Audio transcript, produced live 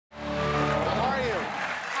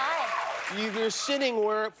You're sitting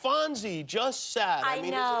where Fonzie just sat. I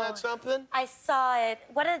mean, know. Isn't that something? I saw it.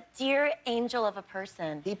 What a dear angel of a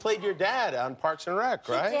person. He played your dad on Parks and Rec,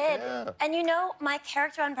 right? He did. Yeah. And you know, my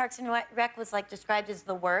character on Parks and Rec was like described as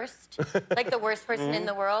the worst, like the worst person in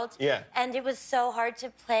the world. Yeah. And it was so hard to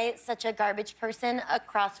play such a garbage person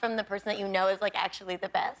across from the person that you know is like actually the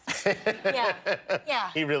best. Yeah.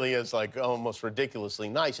 Yeah. He really is like almost ridiculously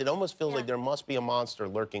nice. It almost feels like there must be a monster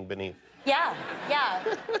lurking beneath. Yeah, yeah.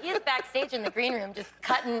 He's backstage in the green room just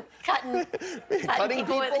cutting people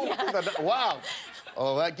people? with, yeah. Wow.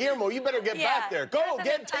 Oh, Guillermo, you better get back there. Go,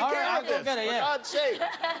 take care of this, for God's sake.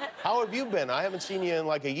 How have you been? I haven't seen you in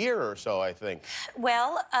like a year or so, I think.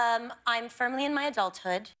 Well, I'm firmly in my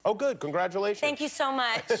adulthood. Oh, good. Congratulations. Thank you so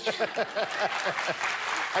much.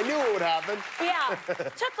 I knew it would happen. Yeah,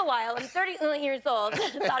 took a while. I'm 31 years old.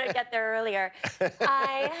 Thought I'd get there earlier.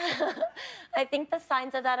 I think the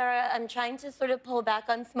signs of that are I'm trying to sort of pull back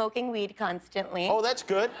on smoking weed constantly. Oh, that's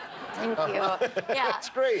good. Thank you. Yeah. That's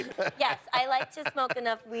great. Yes, I like to smoke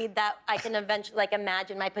enough weed that I can eventually, like,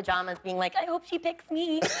 imagine my pajamas being like, I hope she picks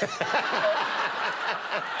me.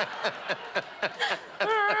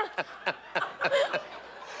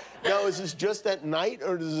 Now, is this just at night,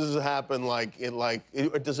 or does this happen or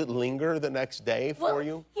does it linger the next day for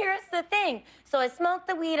you? Here's the thing. So I smoked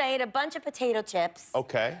the weed, I ate a bunch of potato chips.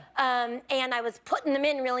 Okay. And I was putting them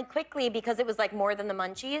in really quickly because it was like more than the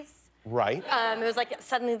munchies. Right. It was like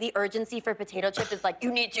suddenly the urgency for potato chips is like,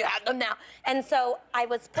 you need to have them now. And so I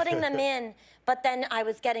was putting them in, but then I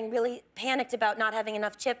was getting really panicked about not having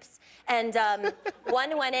enough chips. And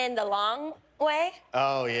one went in the long way.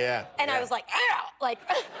 Oh, yeah. And I was like, ow! Like,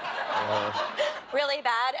 really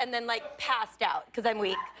bad, and then like passed out, because I'm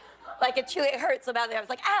weak. Like it hurt so badly, I was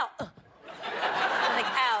like, ow! I'm like,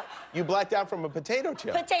 ow. You blacked out from a potato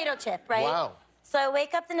chip? Potato chip, right? Wow. So I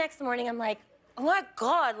wake up the next morning, I'm like, oh my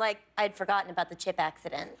God, like I'd forgotten about the chip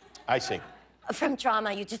accident. I see. From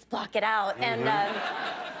trauma, you just block it out. And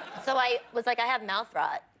so I was like, I have mouth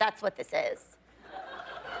rot. That's what this is.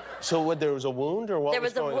 So there was a wound, or what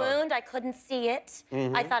was going on? There was a wound. I couldn't see it.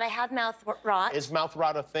 I thought I had mouth rot. Is mouth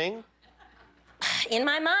rot a thing? In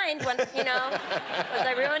my mind, when, you know, because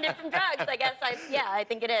I ruined it from drugs, I guess I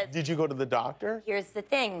think it is. Did you go to the doctor? Here's the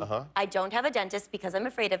thing. I don't have a dentist because I'm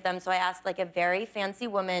afraid of them, so I asked like a very fancy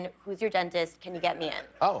woman, who's your dentist? Can you get me in?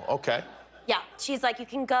 Oh, okay. Yeah, she's like, you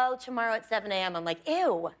can go tomorrow at 7 a.m. I'm like,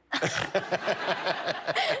 ew.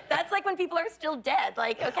 That's like when people are still dead.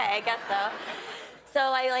 Like, okay, I guess so. So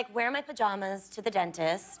I like wear my pajamas to the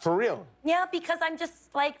dentist. For real? Yeah, because I'm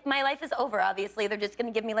just like, my life is over, obviously. They're just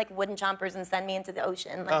gonna give me like wooden chompers and send me into the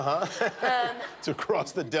ocean. Like, to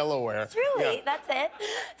cross the Delaware. Truly, that's it.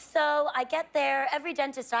 So I get there. Every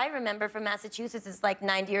dentist I remember from Massachusetts is like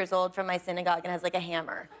 90 years old from my synagogue and has like a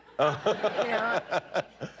hammer. You know?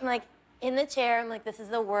 I'm like in the chair, I'm like, this is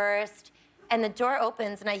the worst. And the door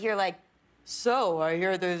opens and I hear like, so I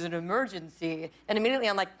hear there's an emergency. And immediately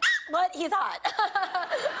I'm like, what? He's hot.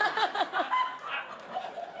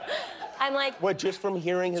 I'm like... What, just from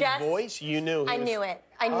hearing his voice, you knew? I knew it.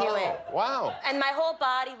 I knew it. Wow. And my whole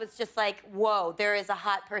body was just like, whoa, there is a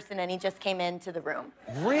hot person, and he just came into the room.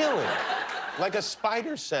 Really? Like a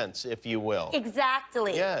spider sense, if you will.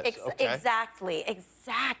 Exactly. Yes, okay. Exactly.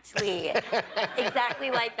 Exactly.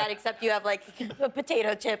 Exactly like that, except you have like a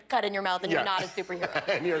potato chip cut in your mouth and you're not a superhero.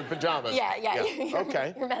 And you're in pajamas. Yeah.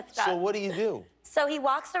 Okay. You're messed up. So what do you do? So he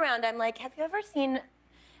walks around. I'm like, have you ever seen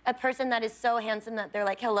a person that is so handsome that they're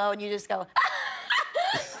like, hello, and you just go,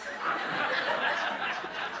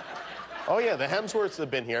 Oh, yeah, the Hemsworths have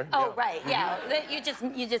been here. Oh, right, yeah.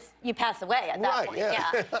 You pass away at that point.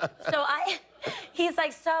 Yeah. So he's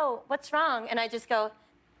like, so, what's wrong? And I just go,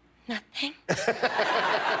 nothing.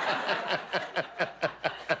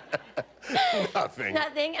 Nothing.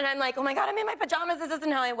 Nothing. And I'm like, oh my God, I'm in my pajamas. This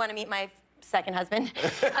isn't how I want to meet my second husband.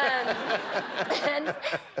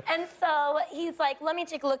 And so he's like, let me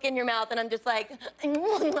take a look in your mouth. And I'm just like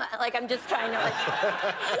I'm just trying to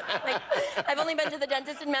like I've only been to the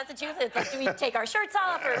dentist in Massachusetts. Like, do we take our shirts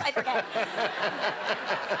off or I forget.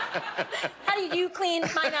 How do you clean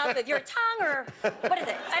my mouth with your tongue or what is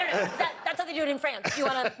it? I don't know. That's how they do it in France. Do you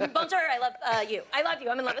want to bonjour? I love you. I love you.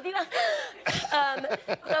 I'm in love with you.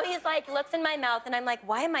 So he's like, looks in my mouth and I'm like,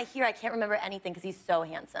 why am I here? I can't remember anything because he's so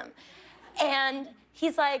handsome. And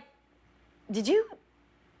he's like, did you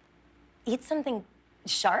eat something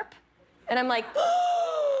sharp? And I'm like,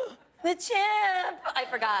 oh, the chip. I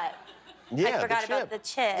forgot. Yeah, I forgot about the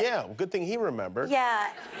chip. Yeah, good thing he remembered.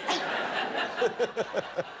 Yeah.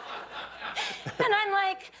 And I'm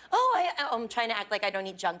like, I'm trying to act like I don't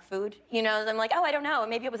eat junk food, you know? I'm like, I don't know,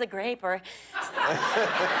 maybe it was a grape or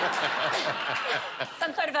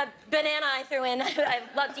some sort of a banana I threw in. I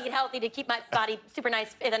love to eat healthy to keep my body super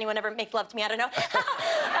nice if anyone ever makes love to me, I don't know.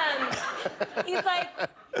 He's like,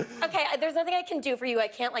 okay, there's nothing I can do for you. I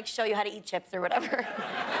can't, like, show you how to eat chips or whatever.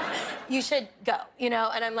 You should go, you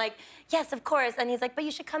know? And I'm like, yes, of course. And he's like, but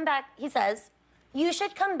you should come back, he says, you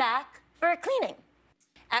should come back for a cleaning.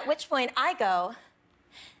 At which point I go,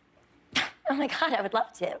 oh my God, I would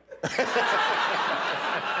love to.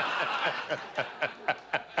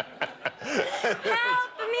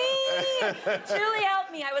 Help me! Truly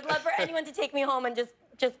help me. I would love for anyone to take me home and just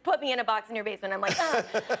put me in a box in your basement. I'm like, oh.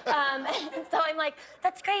 So I'm like,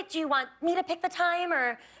 that's great. Do you want me to pick the time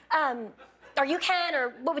or you can,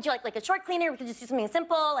 or what would you like a short cleaner? We could just do something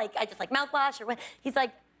simple, like I just like mouthwash or what? He's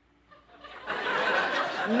like,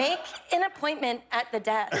 make an appointment at the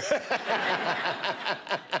desk.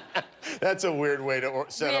 That's a weird way to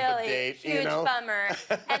set up a date, huge you know? Bummer.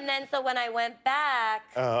 And then so when I went back,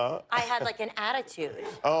 I had like an attitude.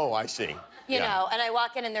 Oh, I see. You know, and I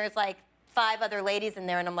walk in and there's like 5 other ladies in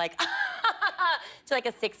there and I'm like, to like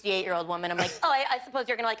a 68-year-old woman, I'm like, oh, I suppose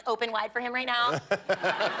you're gonna like open wide for him right now? I'm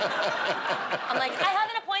like, I have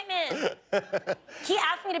an appointment. He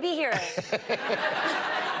asked me to be here.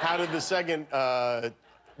 How did the second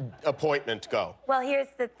appointment go? Well, here's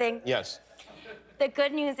the thing. Yes. The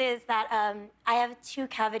good news is that I have 2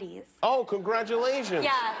 cavities. Oh, congratulations.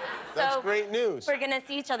 Yeah. That's so great news. We're gonna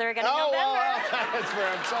see each other again in November. That's fair.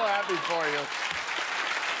 I'm so happy for you.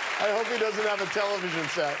 I hope he doesn't have a television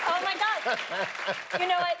set. Oh my God. You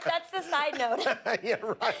know what? That's the side note. Yeah,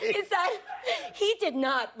 right. Is that he did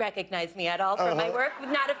not recognize me at all for my work.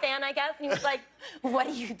 Not a fan, I guess. And he was like, what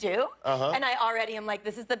do you do? And I already am like,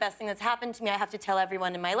 this is the best thing that's happened to me. I have to tell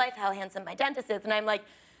everyone in my life how handsome my dentist is. And I'm like,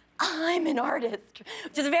 I'm an artist,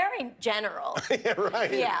 which is very general. Yeah,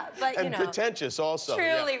 right. Yeah, but you and know. pretentious also.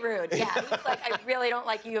 Truly rude, yeah. He's like, I really don't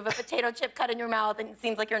like you. You have a potato chip cut in your mouth and it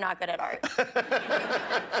seems like you're not good at art.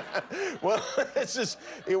 Well, it's just,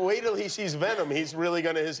 wait till he sees Venom. He's really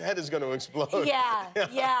gonna, his head is gonna explode.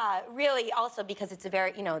 Yeah, really. Also because it's a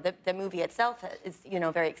very, you know, the movie itself is, you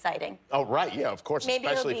know, very exciting. Oh, right, yeah, of course, Maybe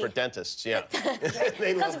especially for dentists, yeah.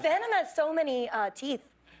 Because Venom has so many teeth.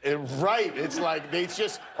 Right, it's like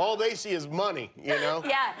all they see is money, you know?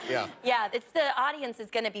 Yeah, it's the audience is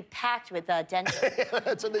going to be packed with dentists.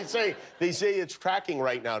 That's what they say. They say it's tracking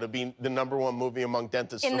right now to be the #1 movie among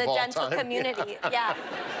dentists in of the all dental time. community. Yeah.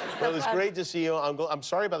 Well, it's great to see you. I'm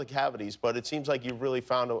sorry about the cavities, but it seems like you've really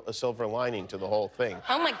found a silver lining to the whole thing.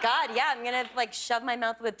 Oh my God, yeah, I'm gonna like shove my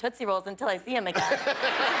mouth with Tootsie Rolls until I see him again.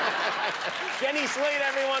 Jenny Slate,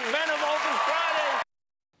 everyone. Venom opens Friday.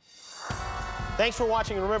 Thanks for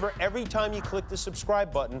watching, and remember, every time you click the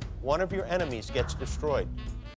subscribe button, one of your enemies gets destroyed.